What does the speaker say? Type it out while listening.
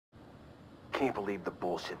can't believe the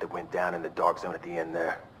bullshit that went down in the dark zone at the end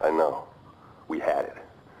there. I know. We had it.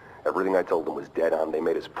 Everything I told them was dead on. They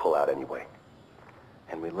made us pull out anyway.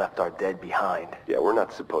 And we left our dead behind. Yeah, we're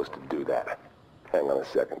not supposed to do that. Hang on a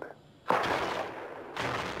second.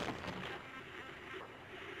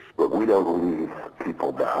 Look, we don't leave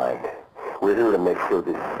people behind. We're here to make sure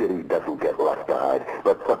this city doesn't get left behind.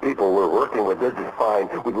 But the people we're working with, they're just fine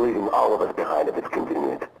with leaving all of us behind if it's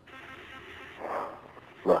convenient.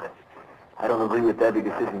 Look, I don't agree with every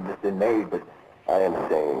decision that's been made, but I am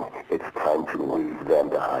saying it's time to leave them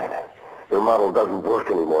behind. Their model doesn't work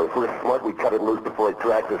anymore. If we're smart, we cut it loose before it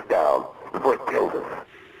drags us down, before it kills us.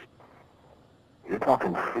 You're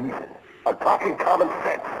talking treason. I'm talking common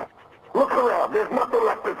sense. Look around. There's nothing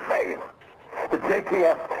left to save. The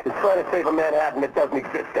JTF is trying to save a Manhattan that doesn't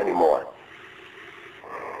exist anymore.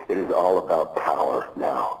 It is all about power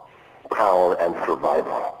now. Power and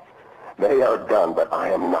survival. They are done, but I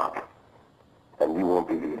am not. And you won't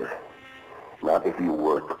be either. Not if you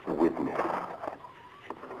work with me.